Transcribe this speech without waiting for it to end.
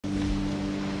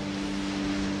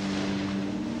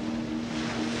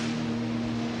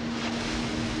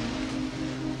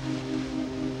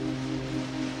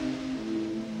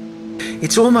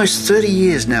It's almost 30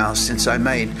 years now since I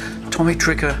made Tommy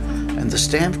Tricker and the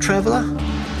Stamp Traveller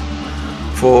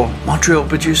for Montreal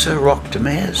producer Roch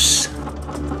Demers.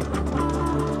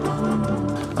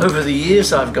 Over the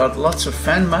years I've got lots of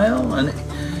fan mail, and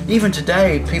even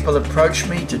today people approach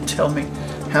me to tell me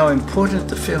how important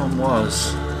the film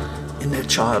was in their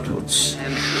childhoods.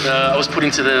 And I was put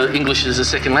into the English as a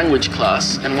second language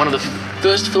class, and one of the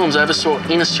first films I ever saw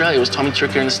in Australia was Tommy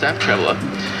Tricker and the Stamp Traveller.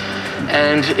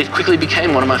 And it quickly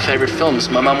became one of my favourite films.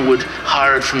 My mum would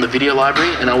hire it from the video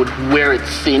library and I would wear it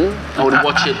thin. I would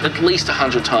watch it at least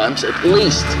 100 times, at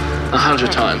least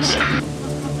 100 times.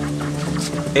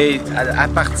 Et à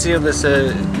partir de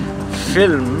ce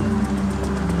film,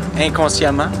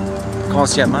 inconsciemment,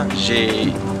 consciemment,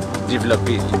 j'ai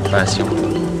développé une passion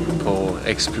pour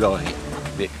explorer,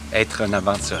 être un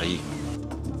aventurier.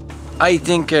 I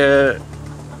think the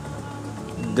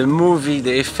movie,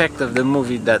 the effect of the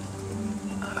movie that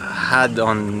had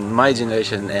on my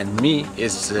generation and me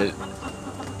is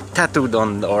tattooed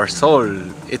on our soul.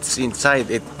 It's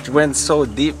inside, it went so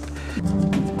deep.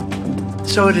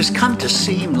 So it has come to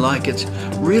seem like it's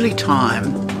really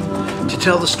time to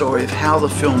tell the story of how the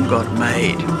film got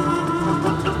made.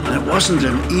 And it wasn't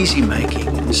an easy making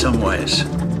in some ways.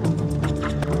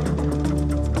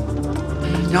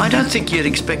 Now, I don't think you'd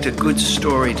expect a good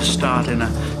story to start in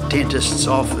a dentist's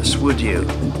office, would you?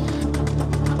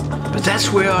 But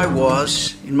that's where I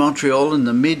was in Montreal in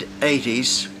the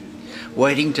mid-80s,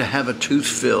 waiting to have a tooth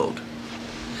filled,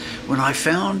 when I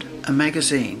found a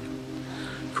magazine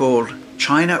called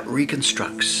China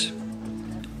Reconstructs.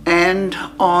 And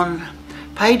on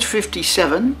page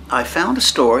 57, I found a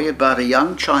story about a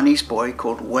young Chinese boy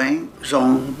called Wang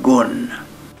Zhonggun,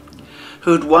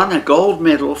 who'd won a gold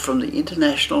medal from the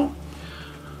International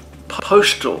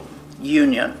Postal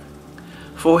Union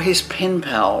for his pen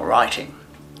pal writing.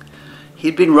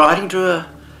 He'd been writing to a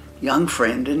young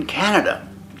friend in Canada.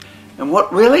 And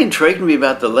what really intrigued me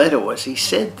about the letter was he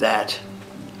said that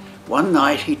one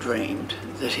night he dreamed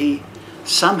that he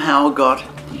somehow got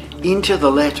into the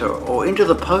letter or into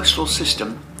the postal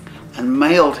system and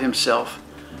mailed himself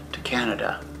to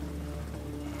Canada.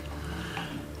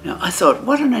 Now I thought,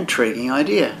 what an intriguing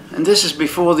idea. And this is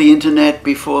before the internet,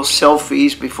 before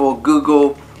selfies, before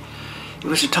Google. It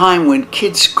was a time when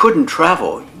kids couldn't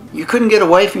travel. You couldn't get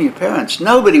away from your parents.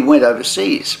 Nobody went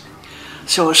overseas.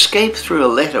 So escape through a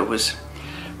letter was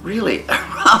really a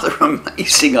rather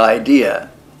amazing idea.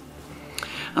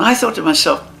 And I thought to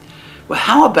myself, well,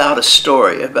 how about a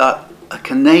story about a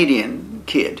Canadian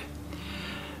kid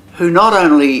who not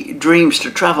only dreams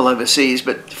to travel overseas,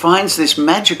 but finds this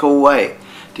magical way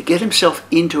to get himself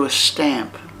into a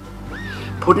stamp,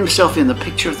 put himself in the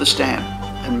picture of the stamp,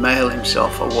 and mail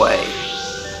himself away.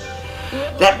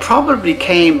 That probably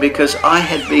came because I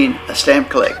had been a stamp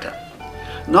collector.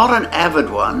 Not an avid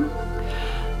one,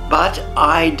 but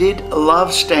I did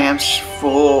love stamps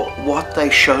for what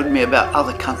they showed me about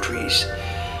other countries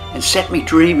and set me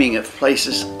dreaming of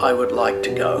places I would like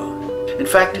to go. In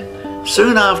fact,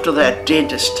 soon after that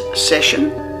dentist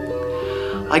session,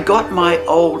 I got my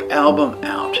old album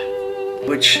out,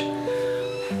 which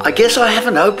I guess I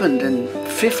haven't opened in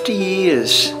 50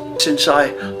 years since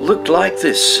I looked like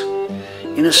this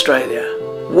in Australia,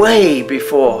 way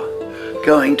before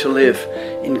going to live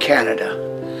in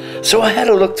Canada. So I had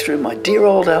a look through my dear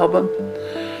old album,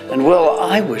 and well,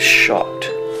 I was shocked.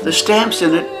 The stamps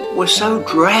in it were so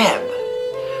drab.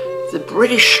 The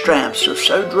British stamps were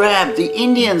so drab. The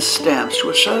Indian stamps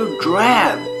were so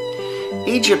drab.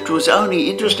 Egypt was only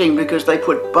interesting because they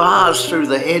put bars through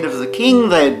the head of the king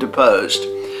they had deposed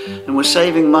and were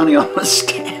saving money on the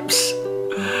stamps.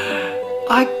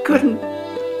 I couldn't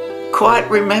quite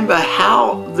remember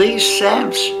how these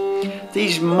stamps,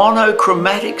 these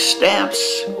monochromatic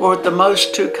stamps, or at the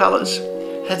most 2 colours,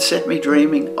 had set me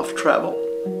dreaming of travel.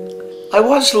 I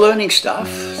was learning stuff,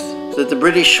 that the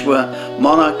British were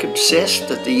monarch obsessed,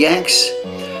 that the Yanks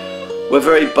were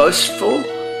very boastful,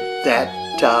 that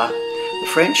the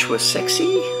French were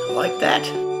sexy, like that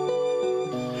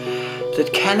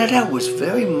Canada was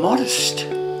very modest.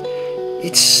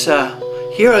 Its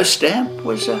hero stamp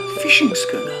was a fishing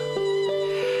schooner,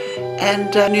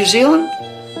 and New Zealand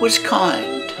was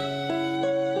kind.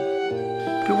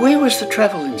 But where was the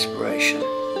travel inspiration?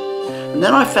 And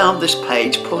then I found this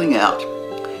page pulling out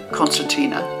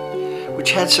Concertina,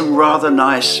 which had some rather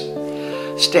nice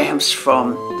stamps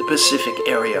from the Pacific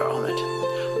area on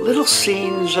it. Little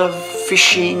scenes of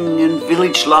fishing and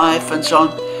village life and so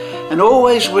on, and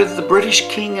always with the British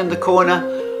king in the corner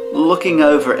looking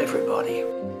over everybody.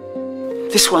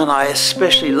 This one I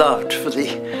especially loved for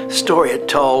the story it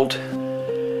told,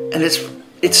 and it's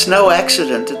It's no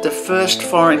accident that the first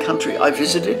foreign country I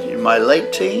visited in my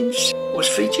late teens was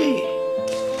Fiji.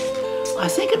 I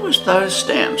think it was those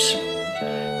stamps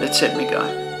that set me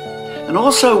going. And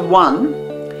also one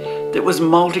that was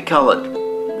multicolored,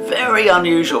 very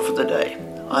unusual for the day.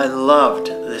 I loved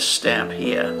this stamp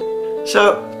here.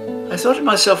 So I thought to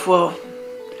myself, well,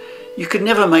 you could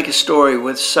never make a story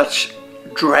with such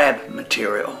drab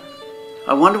material.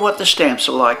 I wonder what the stamps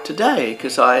are like today,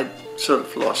 because I sort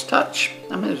of lost touch.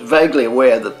 I mean, I was vaguely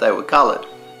aware that they were coloured.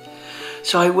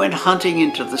 So I went hunting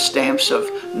into the stamps of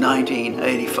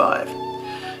 1985,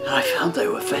 and I found they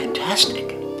were fantastic.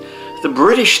 The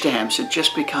British stamps had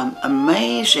just become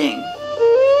amazing.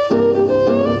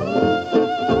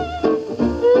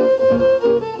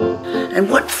 And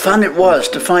what fun it was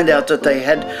to find out that they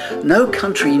had no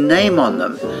country name on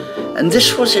them. And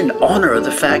this was in honour of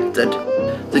the fact that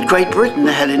Great Britain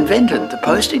had invented the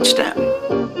postage stamp.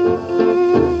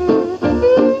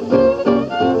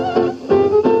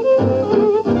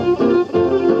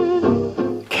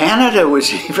 Canada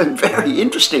was even very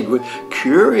interesting, with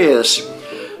curious,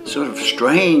 sort of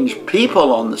strange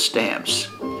people on the stamps.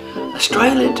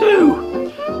 Australia too.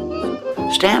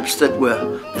 Stamps that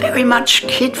were very much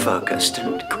kid-focused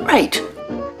and great.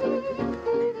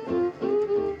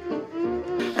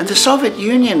 And the Soviet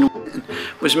Union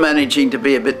was managing to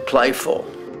be a bit playful.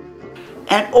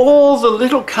 And all the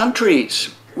little countries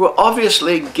were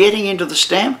obviously getting into the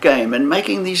stamp game and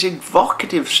making these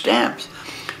evocative stamps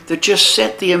that just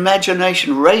set the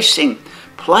imagination racing.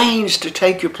 Planes to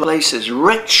take you places,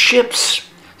 wrecked ships,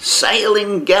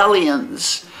 sailing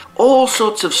galleons. All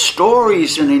sorts of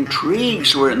stories and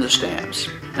intrigues were in the stamps.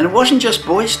 And it wasn't just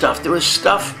boy stuff, there was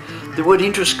stuff that would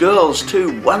interest girls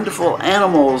too. Wonderful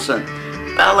animals and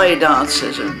ballet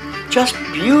dancers and just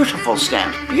beautiful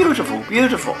stamps, beautiful,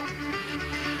 beautiful.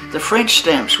 The French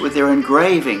stamps with their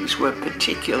engravings were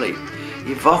particularly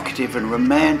evocative and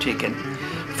romantic and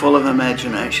full of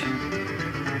imagination.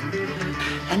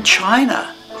 And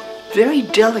China, very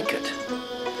delicate.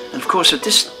 And of course at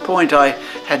this point I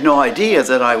had no idea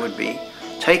that I would be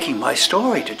taking my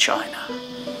story to China.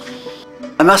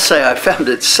 I must say I found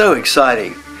it so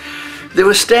exciting. There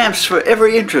were stamps for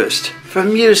every interest, for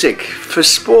music, for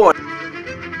sport,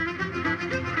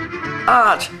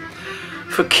 art,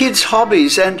 for kids'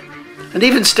 hobbies, and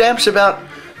even stamps about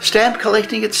stamp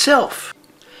collecting itself.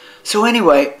 So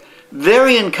anyway,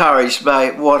 very encouraged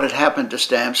by what had happened to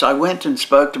stamps, I went and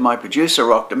spoke to my producer,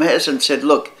 Rock Demers, and said,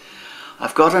 look,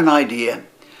 I've got an idea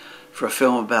for a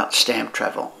film about stamp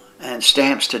travel, and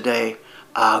stamps today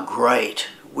are great.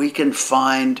 We can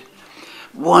find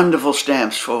wonderful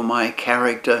stamps for my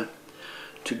character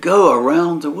to go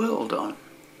around the world on.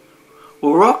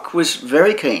 Well, Rock was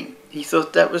very keen. He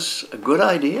thought that was a good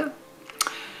idea.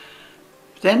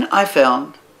 Then I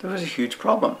found there was a huge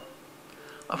problem.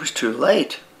 I was too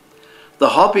late. The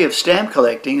hobby of stamp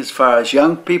collecting, as far as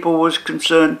young people was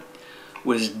concerned,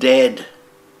 was dead.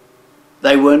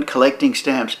 They weren't collecting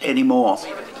stamps anymore.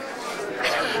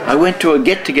 I went to a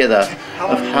get-together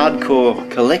of hardcore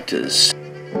collectors.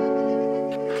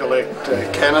 I collect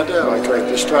Canada, I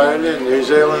collect Australia, New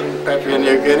Zealand, Papua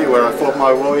New Guinea, where I fought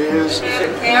my war years.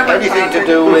 Anything to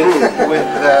do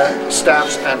with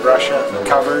stamps and Russia,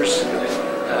 covers,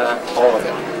 all of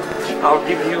it. I'll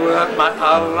give you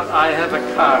I have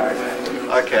a card.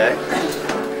 Okay.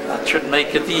 That should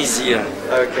make it easier.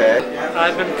 Okay.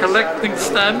 I've been collecting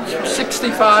stamps for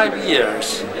 65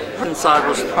 years, since I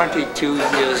was 22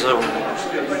 years old.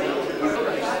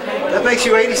 That makes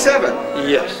you 87?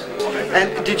 Yes.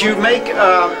 And did you make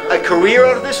a career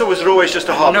out of this, or was it always just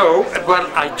a hobby? No, well,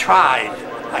 I tried.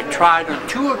 I tried on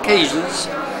 2 occasions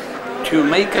to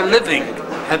make a living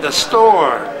at a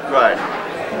store. Right.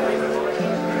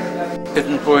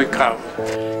 Didn't work out.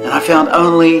 And I found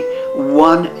only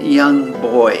one young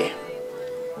boy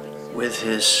with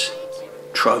his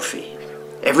trophy.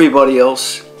 Everybody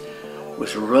else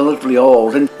was relatively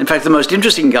old. And in fact, the most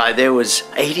interesting guy there was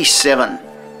 87.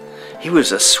 He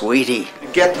was a sweetie.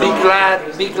 Be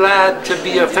glad to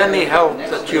be of any help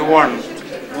that you want.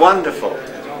 Wonderful.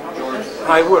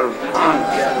 I will.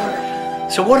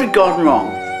 So what had gone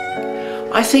wrong?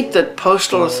 I think that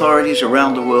postal authorities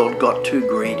around the world got too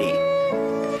greedy.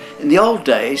 In the old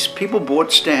days, people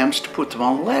bought stamps to put them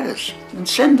on letters and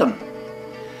send them.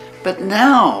 But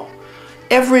now,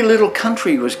 every little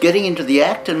country was getting into the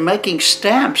act and making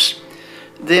stamps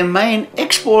their main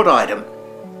export item.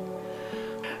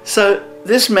 So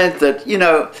this meant that, you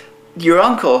know, your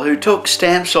uncle who took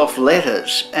stamps off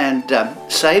letters and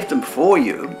saved them for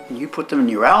you, and you put them in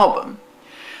your album,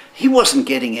 he wasn't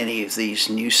getting any of these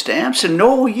new stamps, and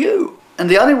nor were you. And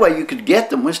the only way you could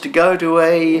get them was to go to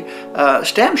a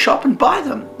stamp shop and buy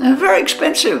them. They're very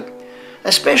expensive,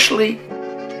 especially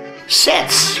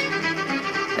sets.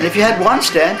 And if you had one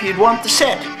stamp, you'd want the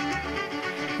set.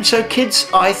 And so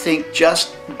kids, I think,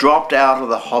 just dropped out of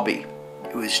the hobby.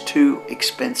 It was too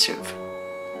expensive.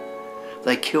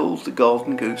 They killed the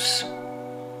golden goose.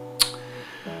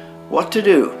 What to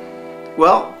do?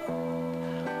 Well,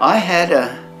 I had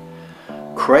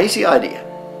a crazy idea.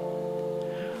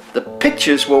 The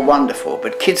pictures were wonderful,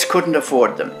 but kids couldn't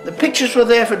afford them. The pictures were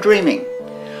there for dreaming.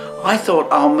 I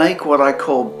thought I'll make what I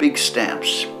call big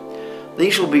stamps.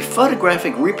 These will be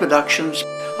photographic reproductions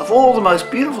of all the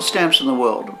most beautiful stamps in the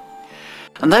world.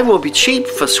 And they will be cheap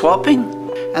for swapping,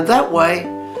 and that way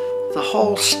the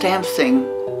whole stamp thing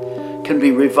can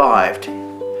be revived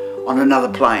on another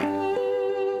plane.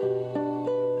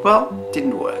 Well,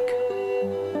 didn't work.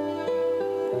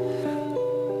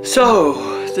 So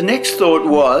the next thought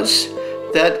was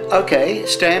that, okay,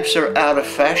 stamps are out of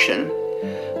fashion,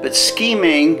 but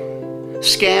scheming,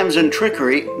 scams and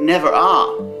trickery never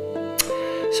are.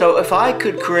 So if I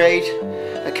could create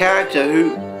a character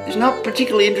who is not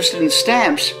particularly interested in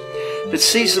stamps, but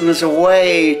sees them as a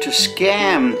way to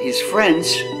scam his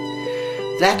friends,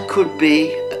 that could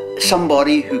be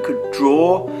somebody who could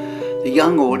draw the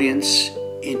young audience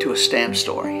into a stamp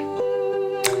story.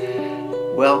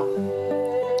 Well,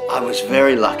 I was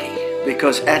very lucky,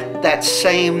 because at that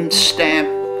same stamp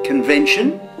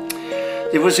convention,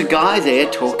 there was a guy there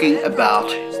talking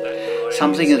about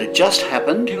something that had just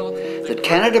happened, that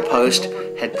Canada Post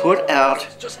had put out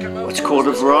what's called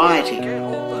a variety.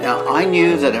 Now, I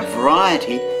knew that a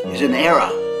variety is an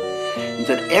error, and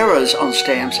that errors on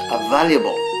stamps are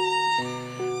valuable.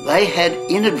 They had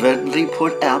inadvertently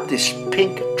put out this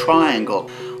pink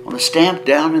triangle on a stamp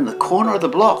down in the corner of the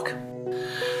block.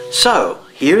 So,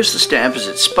 here's the stamp as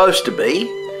it's supposed to be,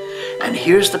 and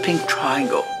here's the pink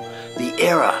triangle, the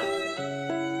error.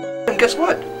 And guess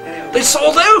what? They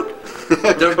sold out!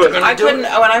 I couldn't,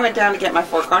 when I went down to get my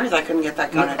 4 corners, I couldn't get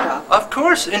that corner top. Of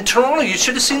course, in Toronto, you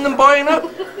should have seen them buying up.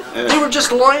 They were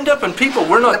just lined up, and people,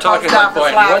 we're not talking about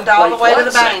buying one all the way to plate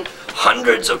the bank. set.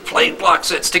 Hundreds of plate block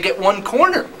sets to get one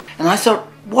corner. And I thought,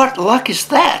 what luck is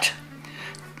that?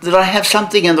 That I have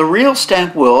something in the real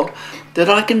stamp world that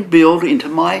I can build into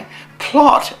my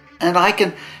plot, and I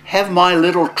can have my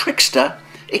little trickster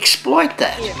exploit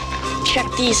that. Here, check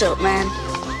these out, man.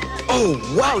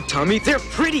 Oh, wow, Tommy, they're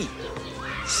pretty.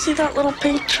 See that little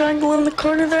pink triangle in the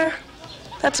corner there?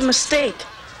 That's a mistake.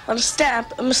 On a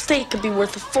stamp, a mistake could be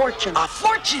worth a fortune. A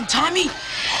fortune, Tommy!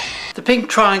 The pink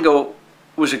triangle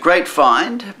was a great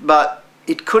find, but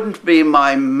it couldn't be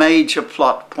my major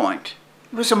plot point.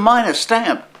 It was a minor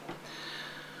stamp.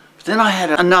 But then I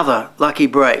had another lucky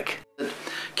break.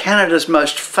 Canada's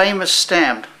most famous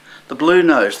stamp, the blue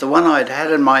nose, the one I'd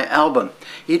had in my album,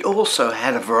 it also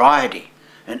had a variety,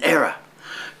 an error,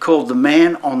 called the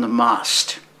Man on the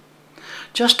Mast.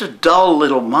 Just a dull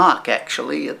little mark,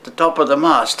 actually, at the top of the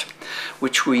mast,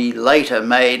 which we later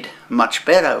made much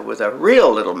better with a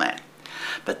real little man.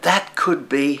 But that could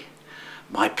be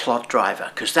my plot driver,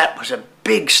 because that was a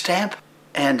big stamp,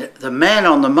 and the Man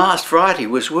on the Mast variety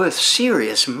was worth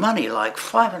serious money, like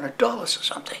 $500 or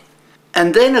something.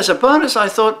 And then as a bonus, I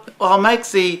thought, well, I'll make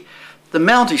the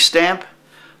Mountie stamp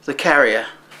the carrier.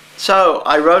 So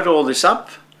I wrote all this up.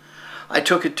 I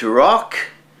took it to Rock.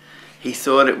 He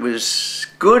thought it was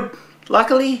good,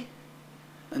 luckily.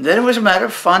 And then it was a matter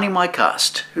of finding my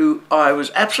cast, who I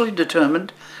was absolutely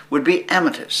determined would be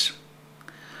amateurs.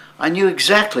 I knew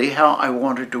exactly how I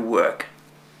wanted to work.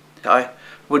 I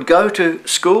would go to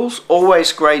schools,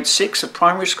 always grade 6 of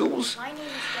primary schools,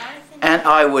 and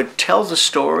I would tell the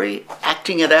story,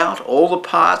 acting it out, all the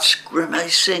parts,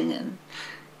 grimacing and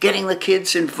getting the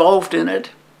kids involved in it.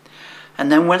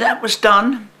 And then when that was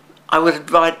done, I would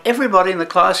invite everybody in the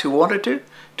class who wanted to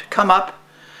come up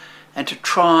and to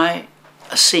try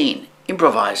a scene,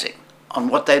 improvising on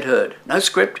what they'd heard. No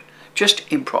script, just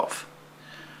improv.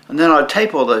 And then I'd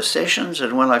tape all those sessions,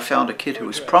 and when I found a kid who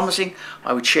was promising,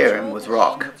 I would share him with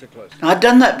Rock. Now, I'd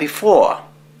done that before.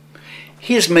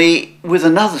 Here's me with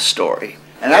another story.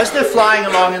 And as they're flying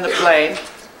along in the plane,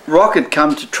 Rock had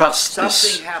come to trust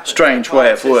this strange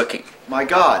way of working. My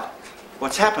God,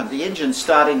 what's happened? The engine's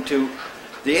starting to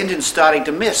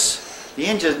miss. The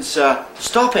engine's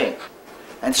stopping.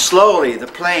 And slowly the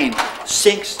plane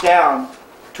sinks down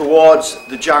towards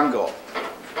the jungle.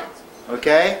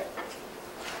 Okay?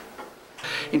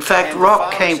 In fact,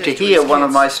 Rock came to hear one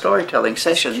of my storytelling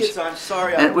sessions,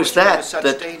 and it was that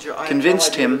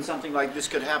convinced him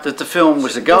that the film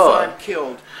was a goer.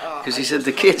 Because he said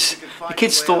the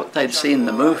kids thought they'd seen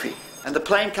the movie. And the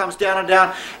plane comes down and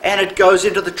down, and it goes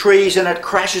into the trees, and it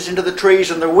crashes into the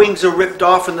trees, and the wings are ripped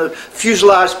off, and the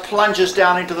fuselage plunges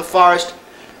down into the forest,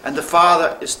 and the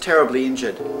father is terribly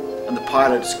injured, and the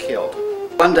pilot is killed.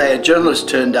 One day a journalist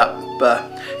turned up,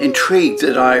 intrigued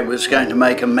that I was going to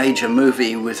make a major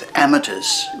movie with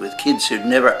amateurs, with kids who'd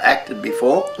never acted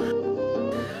before.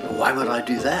 Why would I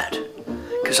do that?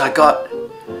 Because I got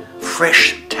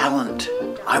fresh talent.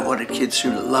 I wanted kids who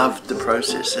loved the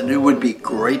process and who would be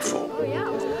grateful,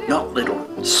 not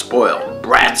little spoiled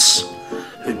brats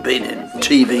who'd been in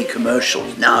TV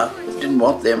commercials. No, didn't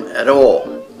want them at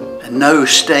all. And no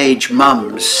stage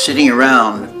mums sitting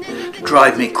around to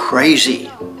drive me crazy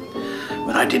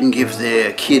when I didn't give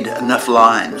their kid enough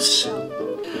lines.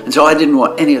 And so I didn't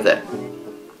want any of that.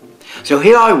 So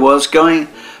here I was going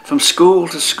from school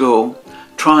to school,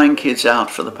 trying kids out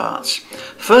for the parts.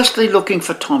 Firstly looking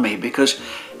for Tommy, because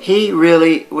he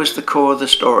really was the core of the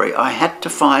story. I had to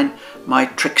find my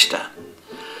trickster.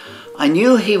 I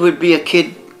knew he would be a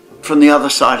kid from the other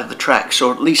side of the tracks,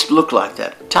 or at least look like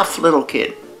that. Tough little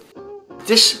kid.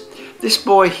 This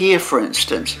boy here, for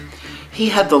instance, he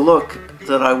had the look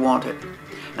that I wanted.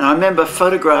 And I remember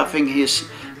photographing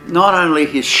not only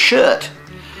his shirt,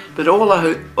 but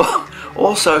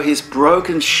also his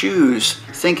broken shoes,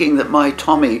 thinking that my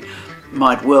Tommy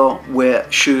might well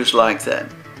wear shoes like that.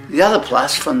 The other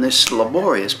plus from this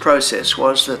laborious process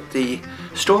was that the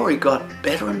story got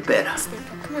better and better.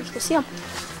 Come on, let's see him.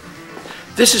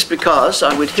 This is because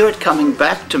I would hear it coming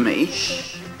back to me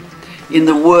in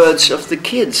the words of the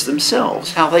kids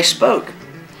themselves, how they spoke.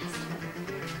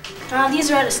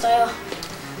 These are out of style.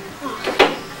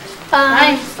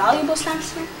 Nice. Valuable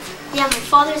stamps here? Yeah, my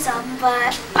father's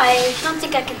but I don't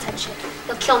think I can touch it.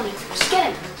 He'll kill me. Just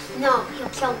get it. No, he'll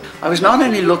kill me. I was not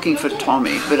only looking for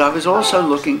Tommy, but I was also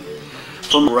looking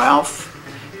for Ralph,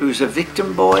 who's a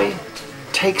victim boy,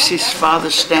 takes his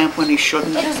father's stamp when he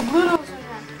shouldn't.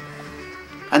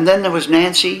 And then there was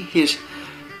Nancy, his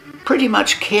pretty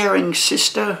much caring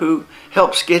sister who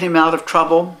helps get him out of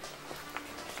trouble,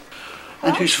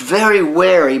 and who's very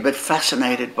wary but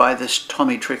fascinated by this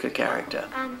Tommy Tricker character.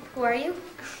 Who are you?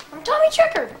 I'm Tommy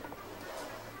Tricker.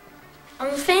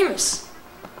 I'm famous.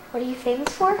 What are you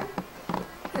famous for?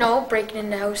 No, breaking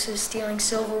into houses, stealing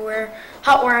silverware,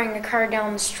 hot wiring a car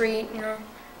down the street,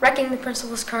 wrecking the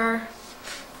principal's car.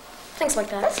 Things like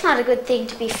that. That's not a good thing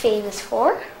to be famous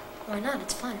for. Why not?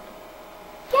 It's fun.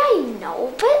 Yeah, I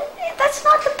know, but that's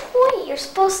not the point.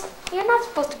 You're not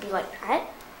supposed to be like that.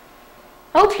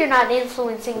 I hope you're not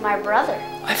influencing my brother.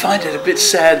 I find it a bit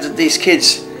sad that these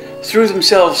kids threw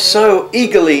themselves so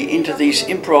eagerly into these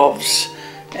improvs,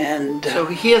 and so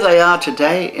here they are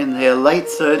today in their late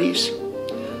 30s,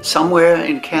 somewhere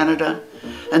in Canada,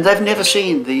 and they've never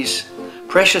seen these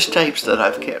precious tapes that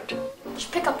I've kept.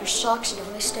 Just pick up your socks, you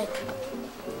know, they stink.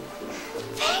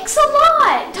 Thanks a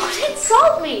lot! Don't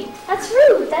insult me! That's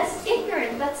rude, that's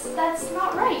ignorant, that's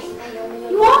not right.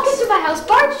 You walk into my house,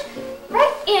 barge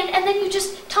right in, and then you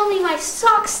just tell me my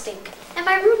socks stink, and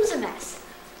my room's a mess.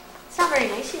 It's not very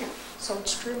nice, So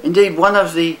it's true. Indeed, one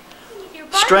of the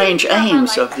strange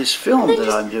aims of this film that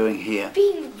I'm doing here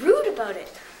being rude about it.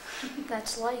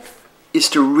 That's life. Is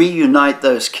to reunite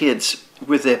those kids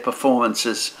with their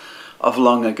performances of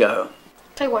long ago.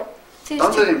 Tell you what.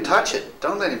 Don't let him touch it.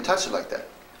 Don't let him touch it like that.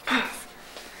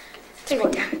 Tell you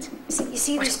what, you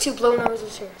see these two blow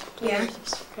noses here? Yeah.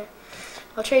 Okay.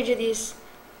 I'll trade you this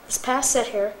past set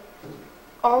here,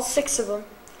 all 6 of them,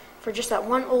 for just that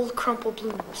one old crumpled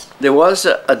blue nose. There was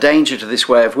a danger to this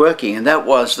way of working, and that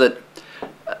was that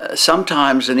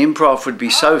sometimes an improv would be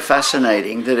so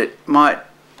fascinating that it might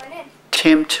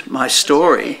tempt my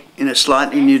story in a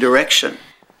slightly new direction.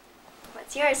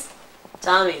 What's yours?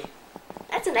 Tommy.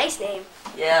 That's a nice name.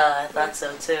 Yeah, I thought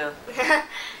so too.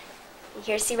 You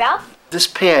here to see Ralph? This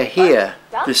pair here,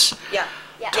 Ralph? this Yeah.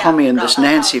 Tommy and this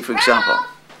Nancy, for example, Come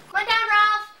on down,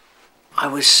 Ralph. I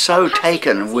was so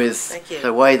taken with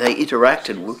the way they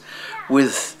interacted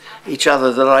with each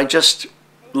other that I just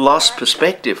lost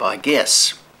perspective, I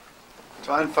guess.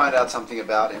 Try and find out something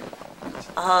about him.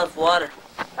 I'll have water.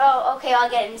 Oh, okay, I'll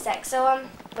get it in a sec. So,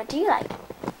 what do you like?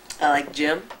 I like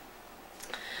gym.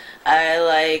 I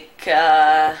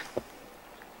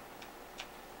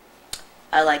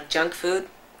like junk food.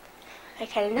 I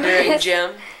kind of know During this.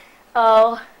 gym.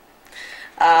 Oh.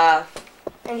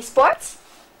 Any sports?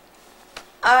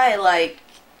 I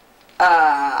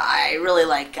really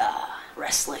like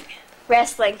wrestling.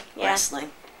 Wrestling, yeah.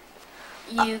 Wrestling.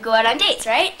 You go out on dates,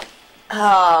 right?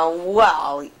 I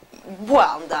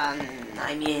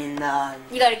mean,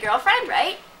 You got a girlfriend,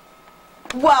 right?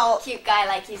 well, Cute guy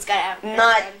like you's got a not,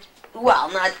 girlfriend. well,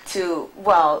 not too,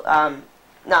 well,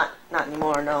 Not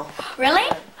anymore, no. Really?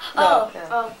 No,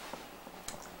 Oh.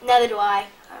 Neither do I.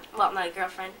 Well, not a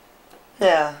girlfriend.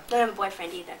 Yeah. I don't have a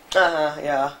boyfriend either.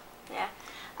 Yeah. Yeah.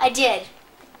 I did.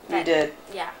 You did?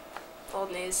 Yeah.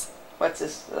 Old news. What's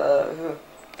this, who?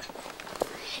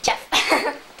 Jeff.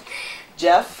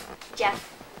 Jeff?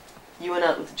 Jeff. You went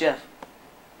out with Jeff?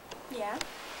 Yeah.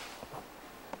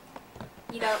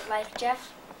 You don't like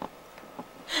Jeff?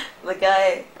 The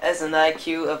guy has an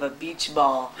IQ of a beach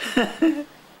ball.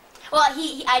 Well,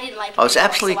 I didn't like him. I was anymore,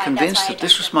 absolutely so convinced that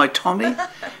this was my Tommy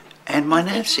and my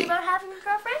Thinking Nancy. about having a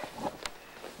girlfriend?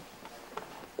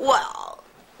 Well,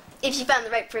 if you found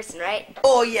the right person, right?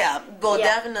 Oh yeah, well Yeah.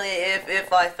 definitely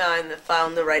if I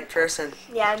found the right person.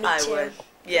 Yeah, me I too. would.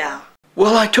 Yeah.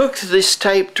 Well, I took this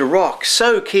tape to Rock,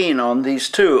 so keen on these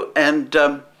two, and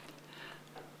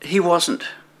he wasn't.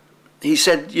 He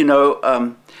said, you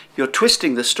know, you're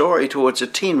twisting the story towards a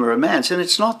teen romance, and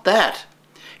it's not that.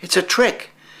 It's a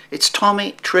trick. It's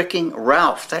Tommy tricking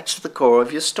Ralph. That's the core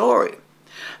of your story.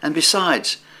 And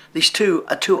besides, these two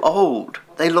are too old.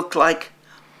 They look like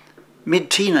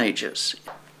mid-teenagers.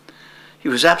 He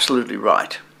was absolutely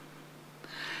right.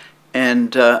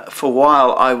 And for a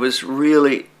while, I was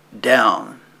really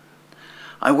down.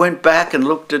 I went back and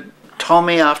looked at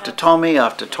Tommy after Tommy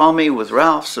after Tommy with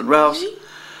Ralph's and Ralph's,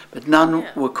 but none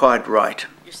were quite right.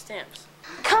 Your stamps.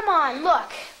 Come on,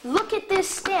 look. Look at this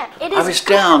stamp. It is I was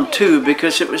down too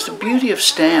because it was the beauty of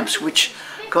stamps which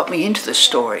got me into this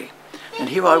story. And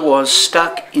here I was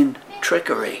stuck in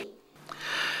trickery.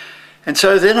 And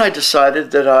so then I decided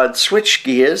that I'd switch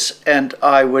gears and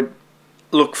I would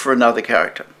look for another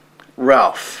character.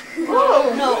 Ralph.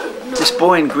 Oh, no. This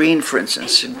boy in green, for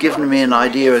instance, had given me an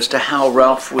idea as to how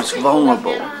Ralph was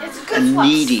vulnerable and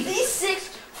needy. These six.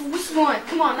 Which one?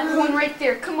 Come on, that one right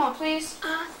there. Come on, please.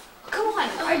 Come on,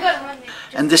 I gotta run there.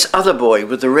 And this other boy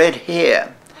with the red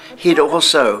hair, he'd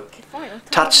also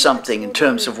touched something in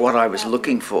terms of what I was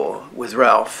looking for with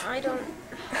Ralph.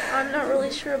 I'm not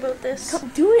really sure about this.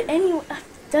 Do it anyway.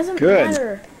 Doesn't Good.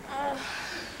 matter.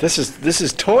 This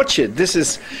is tortured. This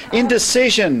is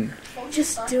indecision.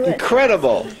 Just do it.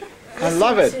 Incredible. I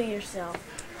love Listen it. to yourself.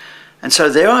 And so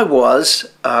there I was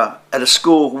at a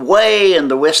school way in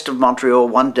the west of Montreal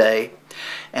one day,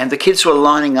 and the kids were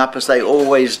lining up as they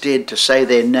always did to say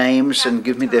their names and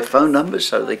give me their phone numbers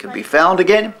so they could be found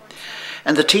again.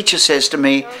 And the teacher says to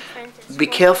me, be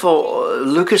careful,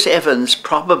 Lucas Evans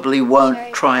probably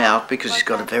won't try out because he's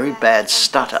got a very bad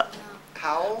stutter.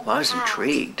 Powell? Well, I was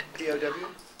intrigued. P-O-W?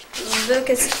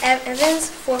 Lucas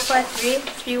Evans,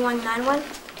 453-3191.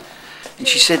 And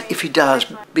she said, if he does,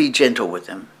 be gentle with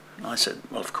him. And I said,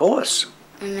 well, of course.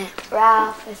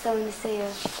 Ralph, there's something to say.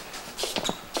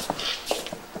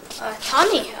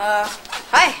 Tommy,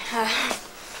 hi.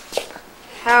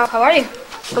 How are you?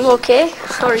 I'm okay.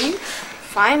 How are you?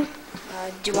 Fine.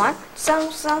 Do you want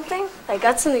something? I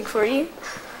got something for you.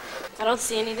 I don't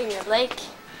see anything you like.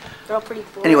 They're all pretty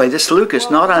boring. Anyway, this Lucas,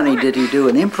 not only did he do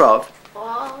an improv,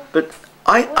 but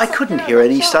I couldn't hear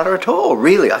any stutter at all,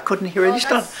 really. I couldn't hear any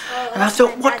stutter. And I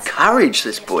thought, what courage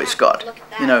this boy's got,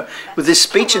 you know, with this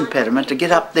speech impediment to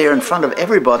get up there in front of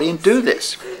everybody and do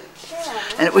this.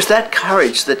 And it was that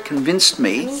courage that convinced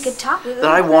me that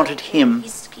I wanted him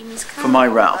for my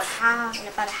Ralph. In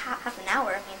about half an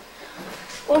hour.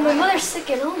 Well, my mother's sick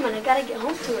at home and I gotta get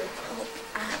home to her.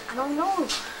 I don't know.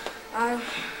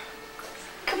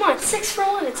 Come on, 6 for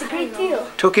 1. It's a great deal.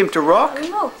 Took him to Rock. I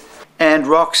don't know. And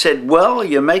Rock said, well,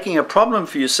 you're making a problem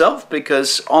for yourself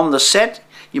because on the set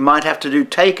you might have to do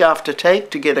take after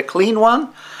take to get a clean one.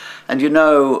 And you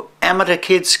know, amateur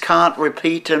kids can't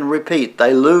repeat and repeat.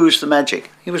 They lose the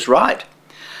magic. He was right.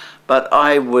 But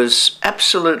I was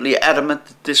absolutely adamant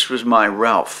that this was my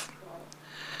Ralph.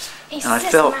 And I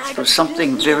felt there was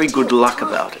something very good luck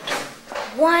about it.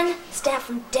 1 stamp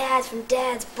from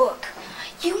Dad's book.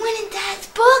 You went in Dad's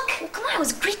book? Well, come on, it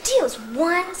was a great deal. It was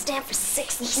 1 stamp for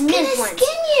 6 mint ones.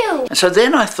 Skin you! And so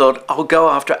then I thought I'll go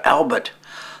after Albert,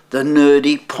 the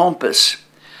nerdy, pompous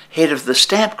head of the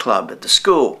stamp club at the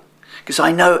school, because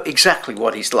I know exactly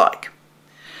what he's like.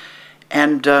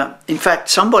 And in fact,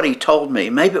 somebody told me,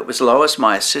 maybe it was Lois,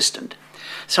 my assistant,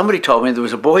 somebody told me there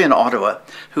was a boy in Ottawa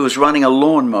who was running a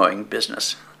lawn mowing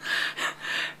business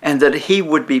and that he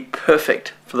would be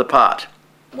perfect for the part.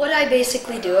 What I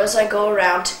basically do is I go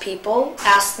around to people,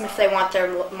 ask them if they want their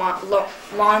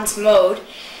lawns mowed,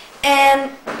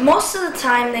 and most of the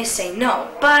time they say no,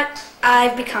 but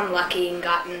I've become lucky and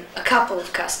gotten a couple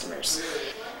of customers.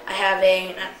 I have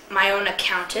my own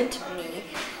accountant, me.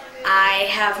 I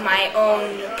have my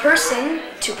own person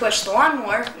to push the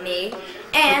lawnmower, me,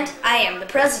 and I am the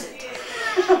president.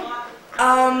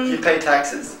 You pay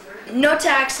taxes? No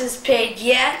taxes paid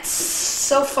yet.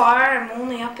 So far, I'm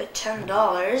only up at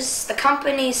 $10. The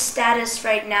company's status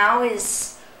right now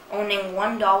is owning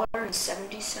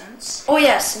 $1.70. Oh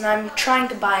yes, and I'm trying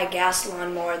to buy a gas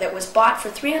lawnmower that was bought for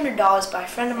 $300 by a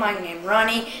friend of mine named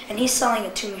Ronnie, and he's selling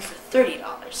it to me for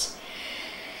 $30.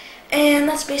 And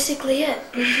that's basically it.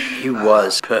 He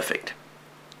was perfect.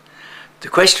 The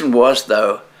question was,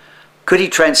 though, could he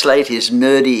translate his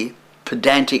nerdy,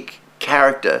 pedantic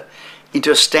character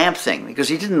into a stamp thing? Because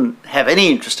he didn't have any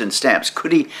interest in stamps.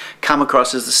 Could he come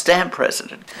across as the stamp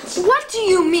president? What do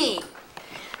you mean?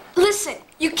 Listen,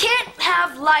 you can't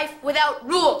have life without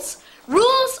rules.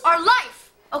 Rules are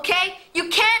life, okay? You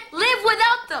can't live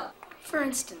without them. For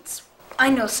instance, I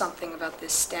know something about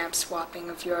this stamp swapping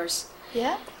of yours.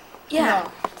 Yeah? Yeah.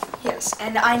 No. Yes,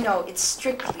 and I know it's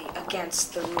strictly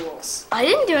against the rules. I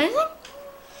didn't do anything.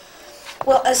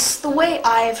 Well, as the way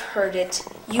I've heard it,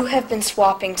 you have been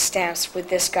swapping stamps with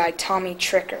this guy, Tommy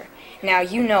Tricker. Now,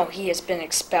 you know he has been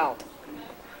expelled.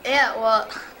 Yeah, well,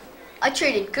 I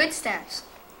traded good stamps.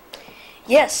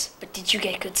 Yes, but did you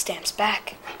get good stamps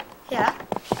back? Yeah.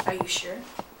 Are you sure?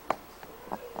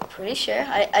 Pretty sure.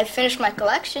 I finished my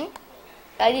collection.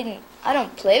 I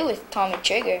don't play with Tommy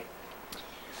Trigger.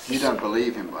 You don't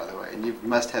believe him, by the way, and you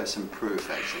must have some proof,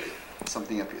 actually.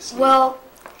 Something up your sleeve. Well,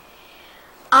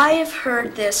 I have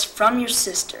heard this from your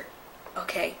sister,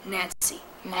 okay, Nancy.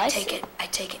 I take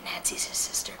it Nancy's his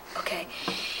sister, okay.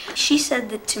 She said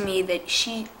that to me that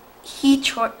he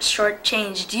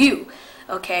shortchanged you,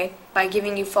 okay, by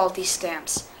giving you faulty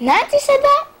stamps. Nancy said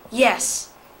that? Yes.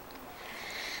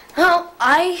 Well,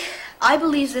 I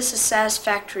believe this is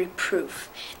satisfactory proof.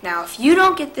 Now, if you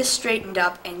don't get this straightened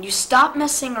up and you stop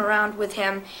messing around with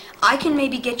him, I can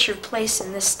maybe get your place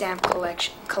in this stamp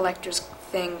collector's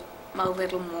thing a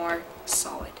little more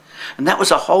solid. And that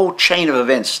was a whole chain of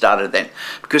events started then,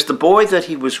 because the boy that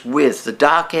he was with, the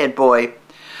dark-haired boy,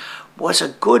 was a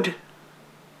good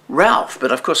Ralph,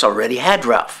 but of course I already had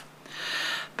Ralph.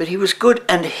 But he was good,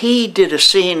 and he did a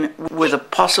scene with a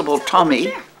possible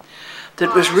Tommy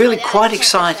that was really quite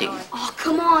exciting. Oh,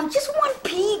 come on, just one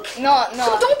peek. No.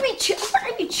 Don't be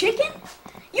are you chicken?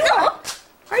 You know?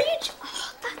 Are you?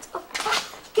 Oh,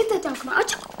 get that down, come on.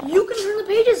 You can turn the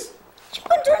pages. You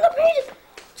can turn the pages.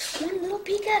 Just one little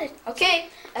peek at it. Okay,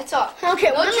 that's all.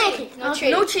 Okay, no cheating. No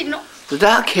cheating. No. The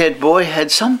dark-haired boy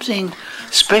had something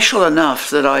special enough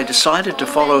that I decided to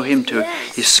follow him to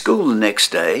his school the next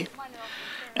day,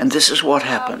 and this is what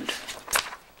happened.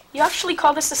 You actually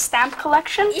call this a stamp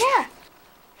collection? Yeah.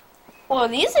 Well,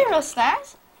 these are real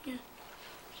stamps. Yeah.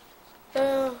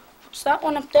 What's that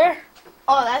one up there?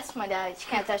 Oh, that's my dad's. You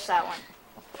can't touch that one.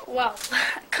 Well,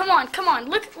 come on.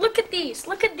 Look at these.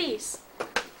 Look at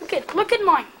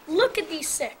mine. Look at these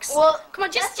 6. Well, come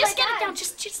on, just get it down.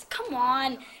 Just come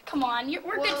on.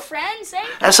 We're good friends, eh?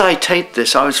 As I taped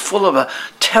this, I was full of a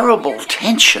terrible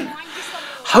tension,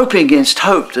 hoping against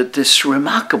hope that this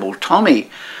remarkable Tommy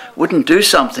wouldn't do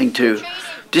something to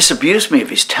disabuse me of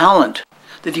his talent,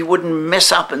 that he wouldn't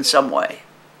mess up in some way.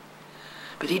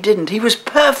 But he didn't. He was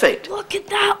perfect. Look at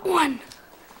that one.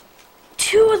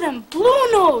 2 of them,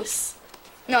 blue nose.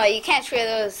 No, you can't trade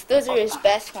those. Those are his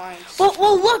best ones.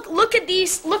 Well, look at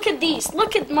these. Look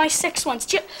at my 6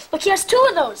 ones. Look, he has 2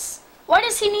 of those. Why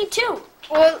does he need 2?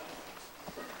 Well,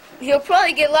 he'll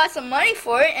probably get lots of money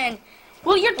for it, and...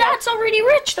 Well, your dad's already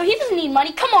rich, though. He doesn't need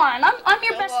money. Come on, I'm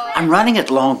your best friend. I'm running it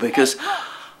long because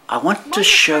I want to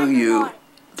show you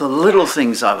the little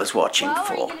things I was watching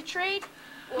for. Are you gonna trade?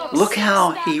 Look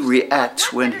how he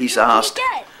reacts when he's asked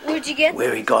Where'd you get?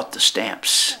 where he got the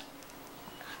stamps.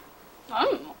 I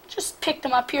don't know. Just picked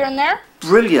them up here and there.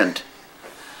 Brilliant.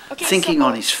 Okay, Thinking so,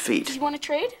 on his feet. Do you want to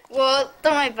trade? Well,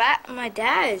 they're my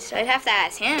dad's. I'd have to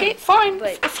ask him. Okay, fine.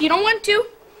 But if you don't want to.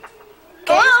 Okay.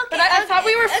 Oh, okay. But I thought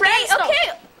we were friends.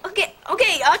 Okay.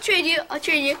 I'll trade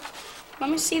you. Let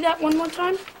me see that one more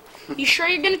time. You sure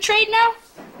you're gonna trade now?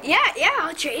 Yeah,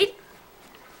 I'll trade.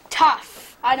 Tough.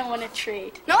 I don't want to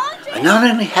trade. No, I'll trade. I not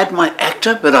only had my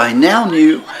actor, but I now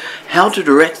knew how to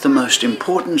direct the most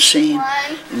important scene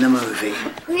in the movie.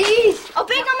 Please. I'll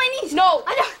beg on my knees. No,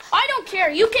 I don't care.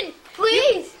 You can.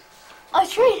 Please. I'll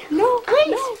trade. No,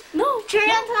 please. No. Trade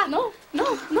on top.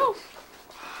 No.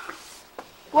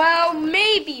 Well,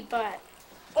 maybe, but...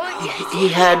 He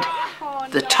had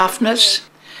the toughness,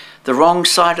 the wrong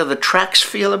side of the tracks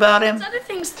feel about him. Other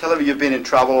things... Tell him you've been in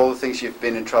trouble, all the things you've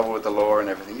been in trouble with the law and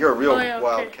everything. You're a real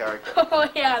wild character. Oh,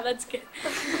 yeah, that's good.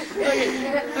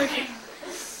 Okay.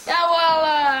 Yeah,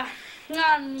 well,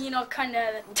 I'm, kind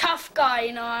of a tough guy,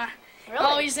 Really?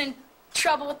 Always in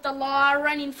trouble with the law,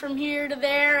 running from here to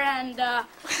there, and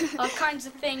all kinds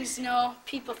of things,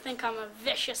 People think I'm a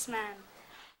vicious man.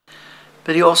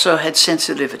 but he also had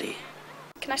sensitivity.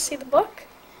 Can I see the book?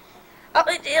 Oh,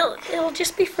 it'll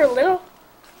just be for a little.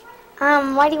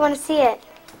 Why do you want to see it?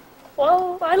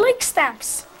 Well, I like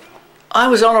stamps. I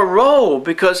was on a roll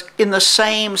because in the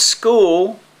same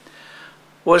school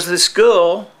was this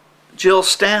girl, Jill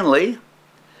Stanley,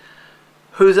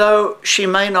 who, though she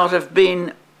may not have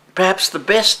been perhaps the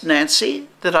best Nancy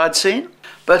that I'd seen,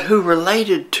 but who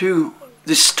related to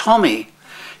this Tommy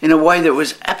in a way that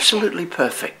was absolutely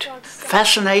perfect.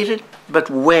 Fascinated, but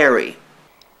wary.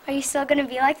 Are you still going to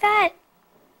be like that?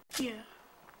 Yeah.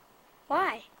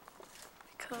 Why?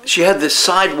 She had this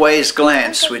sideways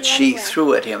glance which she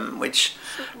threw at him, which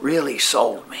really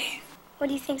sold me. What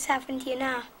do you think's happened to you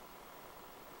now?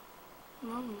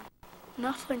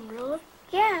 Nothing, really.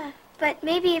 Yeah, but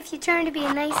maybe if you turn to be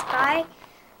a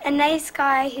nice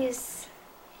guy who's,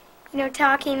 you know,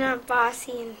 talking all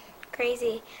bossy and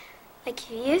crazy like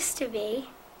you used to be.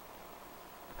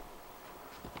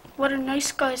 What a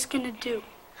nice guy's gonna do?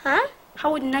 Huh?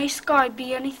 How would a nice guy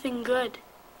be anything good?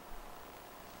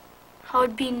 How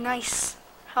would be nice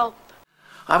help?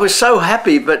 I was so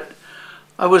happy, but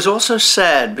I was also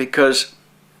sad because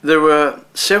there were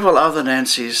several other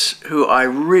Nancys who I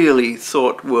really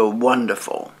thought were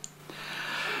wonderful.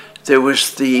 There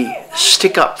was the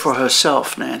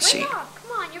stick-up-for-herself Nancy,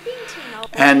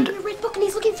 and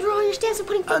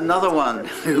another one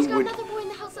who would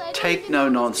take no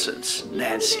nonsense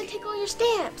Nancy.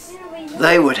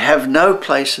 They would have no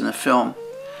place in the film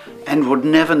and would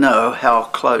never know how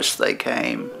close they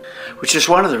came, which is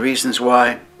one of the reasons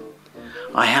why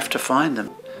I have to find them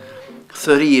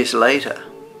 30 years later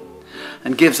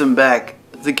and give them back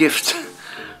the gift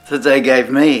that they gave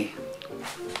me.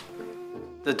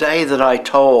 The day that I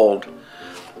told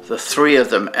the three of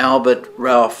them, Albert,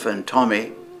 Ralph and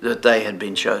Tommy, that they had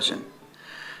been chosen,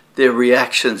 their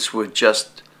reactions were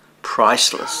just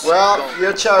priceless. Well,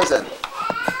 you're chosen.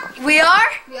 We are?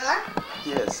 We are?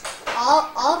 Yes.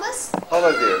 All of us? All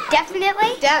of you.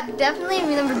 Definitely? Definitely. I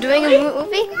mean, we're doing a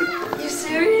movie. You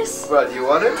serious? What, you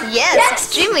want it? Yes,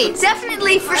 extremely.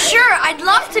 Definitely, for sure. I'd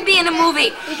love to be in a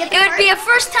movie. It would be a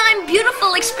first-time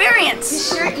beautiful experience.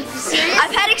 You sure? You serious?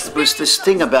 I've had It was this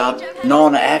thing about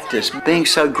non-actors being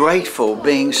so grateful,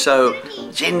 being so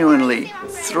genuinely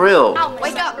thrilled.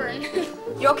 Wake up.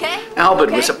 You okay?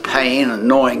 Albert was a pain,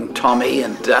 annoying Tommy,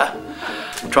 and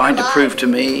trying to prove to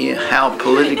me how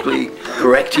politically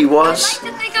correct he was.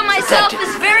 I think of myself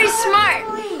as very smart.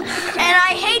 And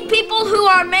I hate people who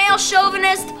are male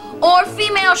chauvinist or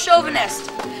female chauvinist.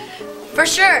 For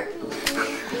sure.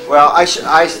 Well, I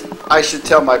should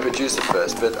tell my producer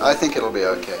first, but I think it'll be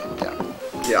okay.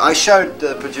 Yeah. Yeah, I showed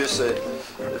the producer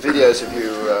videos of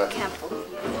you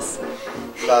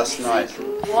last night.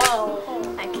 Whoa.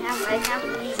 I can't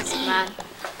believe this, man.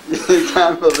 You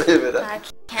can't believe it. I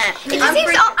can't. It just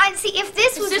seems so, see, if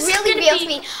this was really real to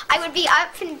me, I would be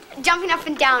jumping up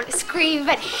and down, screaming.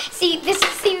 But see, this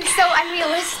seems so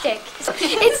unrealistic.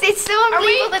 It's so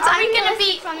unbelievable. Are we gonna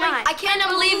be? I can't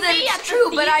believe that it's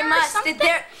true, but I must.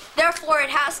 Therefore, it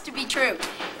has to be true.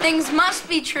 Things must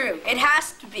be true. It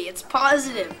has to be. It's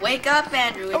positive. Wake up,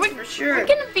 Andrew. It's for sure. We're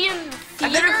gonna be in the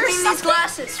theater. I better clean these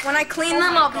glasses. When I clean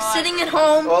them, I'll be sitting at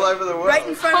home, all over the world, right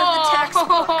in front of the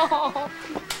textbook.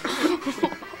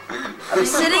 I'll be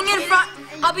sitting in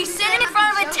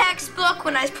front of a textbook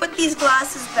when I put these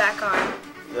glasses back on.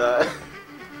 Yeah.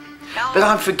 But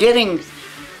I'm forgetting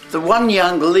the one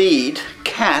young lead,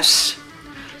 Cass,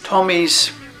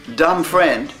 Tommy's dumb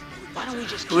friend,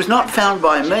 who was not found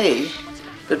by me,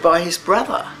 but by his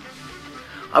brother.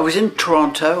 I was in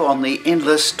Toronto on the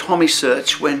endless Tommy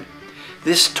search when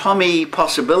this Tommy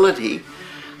possibility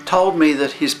told me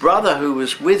that his brother, who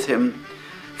was with him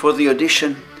for the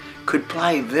audition, could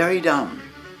play very dumb.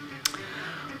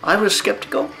 I was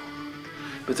skeptical,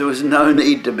 but there was no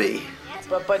need to be.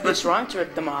 But it's wrong to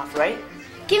rip them off, right?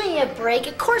 Give me a break.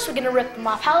 Of course we're gonna rip them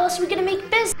off. How else are we gonna make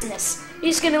business?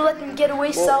 You're just gonna let them get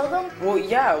away, sell them? Well,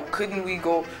 yeah. Couldn't we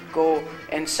go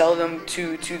and sell them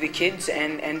to the kids,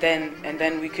 and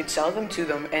then we could sell them to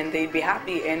them, and they'd be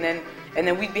happy, and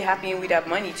then we'd be happy, and we'd have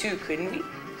money too, couldn't we?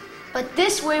 But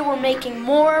this way we're making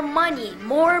more money.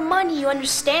 More money, you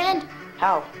understand?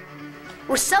 How?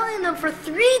 We're selling them for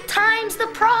 3 times the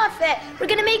profit. We're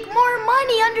gonna make more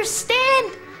money,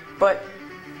 understand? But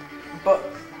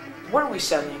what are we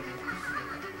selling?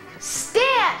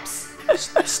 Stamps!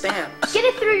 Stamps. Get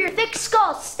it through your thick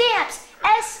skull. Stamps.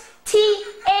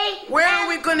 S-T-A-M-P. Where are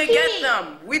we gonna get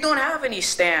them? We don't have any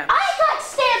stamps. I got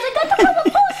stamps. I got them from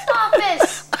the post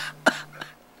office.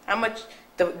 How much?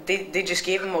 They just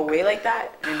gave them away like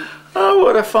that? Oh,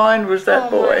 what a find was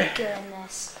that boy. My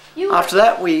goodness. After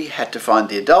that, we had to find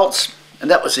the adults, And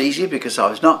that was easy because I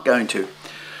was not going to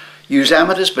use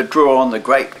amateurs but draw on the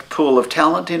great pool of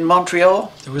talent in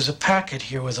Montreal. There was a packet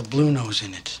here with a blue nose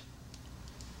in it.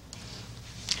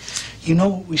 You know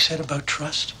what we said about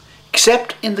trust?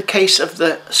 Except in the case of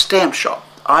the stamp shop.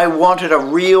 I wanted a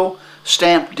real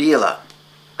stamp dealer.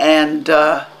 And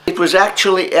it was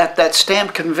actually at that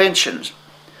stamp convention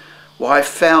where I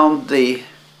found the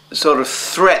sort of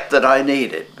threat that I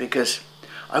needed, because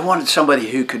I wanted somebody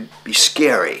who could be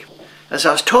scary. As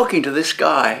I was talking to this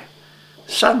guy,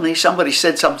 suddenly somebody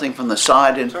said something from the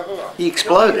side and he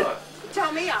exploded.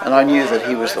 And I knew that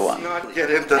he was the one. Not get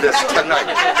into this tonight.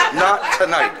 Not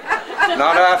tonight.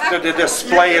 Not after the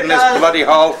display in this bloody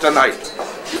hall tonight.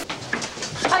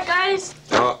 Hi, guys.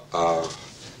 Uh-oh.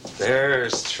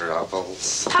 There's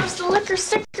troubles. How's the liquor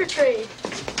sticker trade?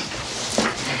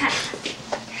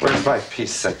 Where's my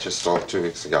piece that you stole 2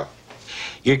 weeks ago?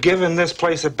 You're giving this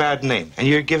place a bad name, and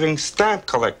you're giving stamp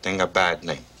collecting a bad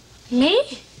name.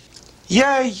 Me?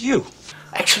 Yeah, you.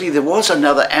 Actually, there was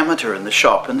another amateur in the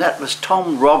shop, and that was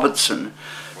Tom Robertson,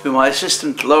 who my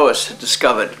assistant Lois had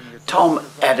discovered. Tom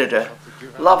added a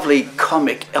lovely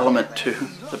comic element to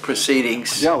the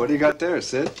proceedings. Yeah, what do you got there,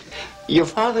 Sid? Your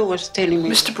father was telling me...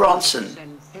 Mr.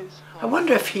 Bronson, I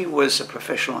wonder if he was a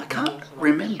professional. I can't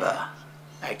remember,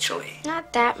 actually.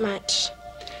 Not that much.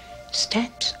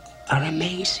 Stamps are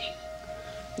amazing.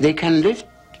 They can lift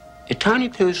a tiny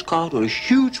postcard or a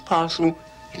huge parcel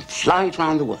and fly it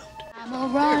around the world.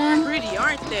 They're pretty,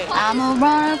 aren't they? I'm a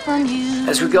runner from you.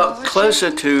 As we got closer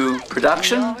to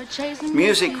production,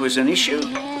 music was an issue.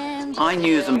 I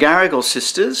knew the McGarrigle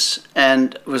sisters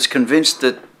and was convinced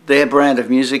that their brand of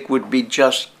music would be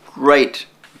just great.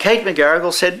 Kate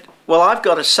McGarrigle said, well, I've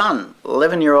got a son,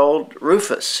 11-year-old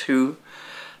Rufus, who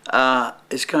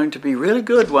is going to be really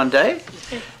good one day,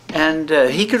 and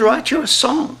he could write you a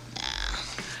song,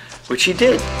 which he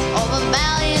did. Over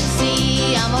valley and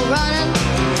sea, I'm a running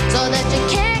so that you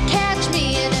can't catch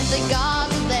me, and if the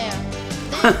gods are there.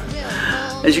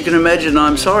 As you can imagine,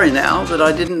 I'm sorry now that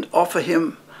I didn't offer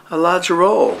him a larger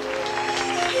role.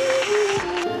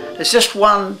 There's just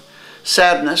one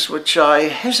sadness which I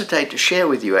hesitate to share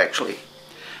with you, actually,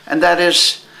 and that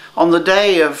is on the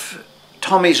day of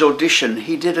Tommy's audition,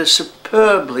 he did a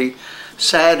superbly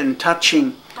sad and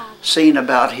touching scene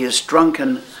about his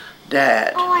drunken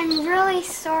dad. Oh, I'm really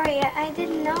sorry. I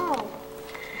didn't know.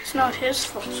 It's not his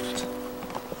fault.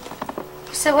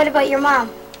 So what about your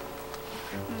mom?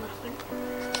 Nothing.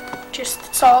 Just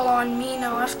it's all on me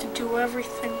now. I have to do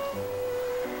everything.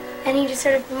 And he just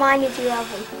sort of reminded you of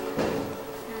him.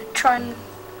 Try and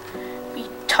be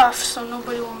tough so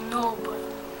nobody will know,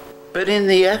 But in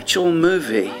the actual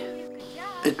movie,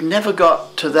 it never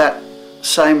got to that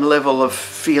same level of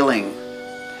feeling,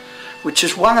 which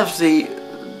is one of the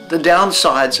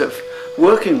downsides of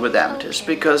working with amateurs,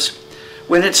 because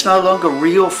when it's no longer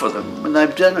real for them, when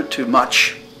they've done it too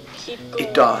much,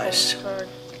 it dies.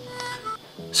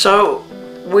 So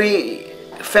we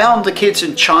found the kids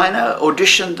in China,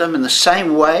 auditioned them in the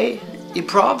same way,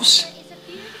 improvs.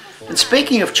 And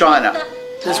speaking of China,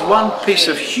 there's one piece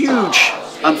of huge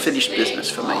unfinished business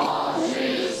for me,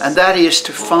 and that is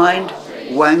to find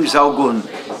Wang Xiaogun,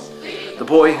 the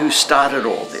boy who started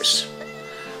all this.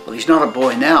 Well, he's not a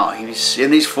boy now, he's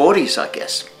in his 40s, I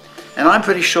guess. And I'm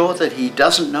pretty sure that he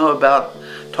doesn't know about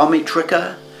Tommy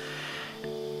Tricker,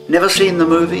 never seen the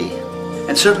movie,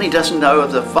 and certainly doesn't know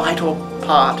of the vital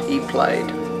part he played.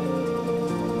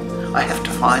 I have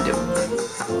to find him.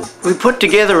 We put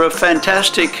together a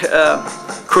fantastic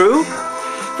crew,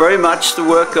 very much the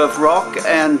work of Rock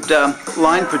and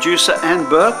line producer Anne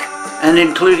Burke, and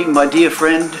including my dear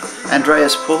friend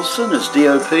Andreas Poulsen as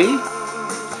DOP.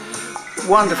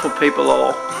 Wonderful people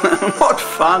all. What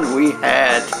fun we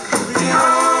had.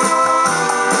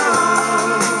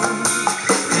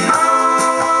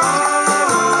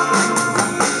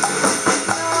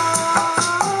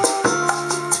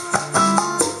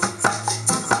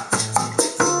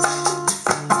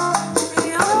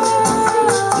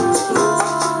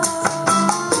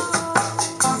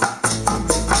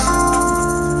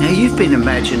 Now you've been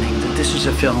imagining that this is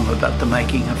a film about the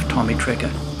making of Tommy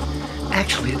Tricker.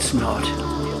 Actually, it's not.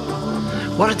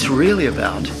 What it's really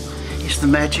about is the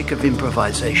magic of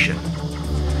improvisation,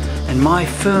 and my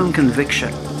firm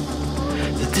conviction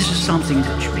that this is something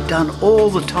that should be done all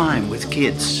the time with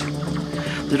kids,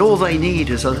 that all they need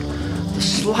is the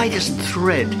slightest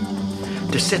thread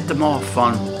to set them off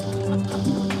on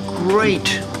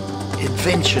great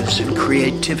adventures and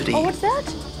creativity. Oh, what's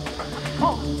that?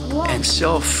 Oh, wow. And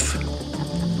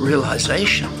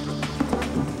self-realization.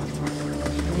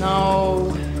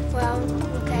 No. Well,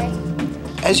 okay.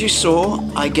 As you saw,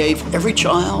 I gave every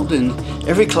child in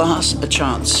every class a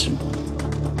chance.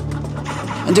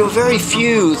 And there were very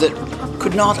few that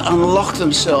could not unlock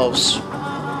themselves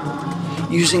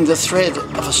using the thread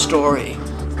of a story.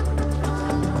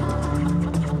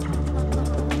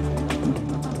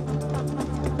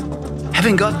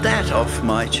 Having got that off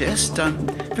my chest, I'm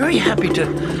very happy to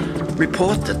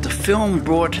report that the film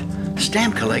brought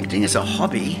stamp collecting as a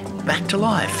hobby back to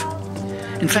life.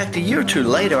 In fact, a year or two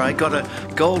later, I got a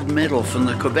gold medal from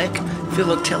the Quebec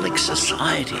Philatelic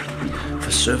Society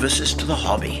for services to the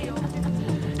hobby.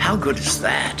 How good is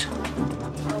that?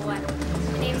 My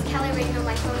name is Kelly Rayno.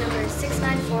 My phone number is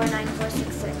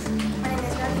 694-9466. My name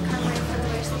is North Conway. Phone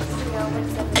number is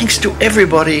 630-17. Thanks to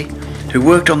everybody who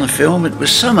worked on the film, it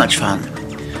was so much fun.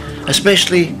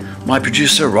 Especially my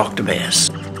producer, Rock the Bass.